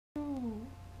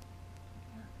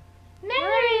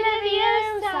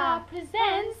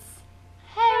presents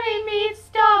Harry Meets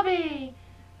Dobby.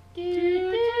 Do, do,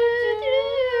 do,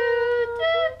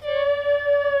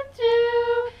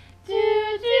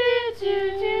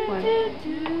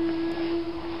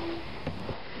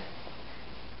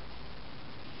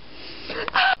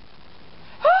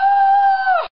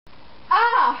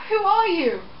 Who are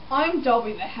you? I'm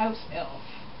Dobby the house elf.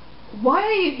 Why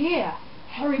are you here?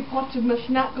 Harry Potter must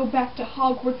not go back to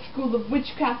Hogwarts School of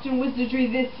Witchcraft and Wizardry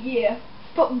this year.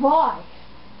 But why?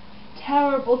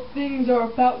 Terrible things are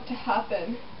about to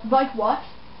happen. Like what?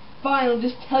 Fine, I'll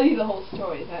just tell you the whole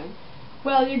story then.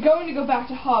 Well, you're going to go back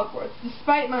to Hogwarts,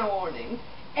 despite my warning.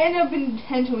 End up in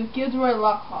detention with Gilderoy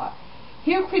Lockhart.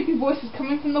 Hear creepy voices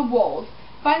coming from the walls.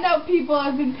 Find out people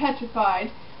have been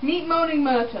petrified. Meet Moaning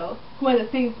Myrtle, who has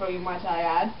a thing for you, might I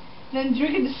add. Then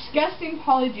drink a disgusting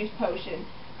polyjuice potion.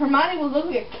 Hermione will look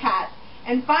like a cat,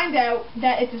 and find out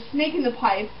that it's a snake in the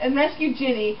pipe, and rescue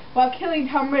Ginny while killing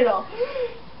Tom Riddle.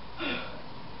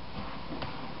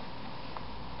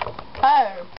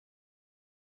 Oh.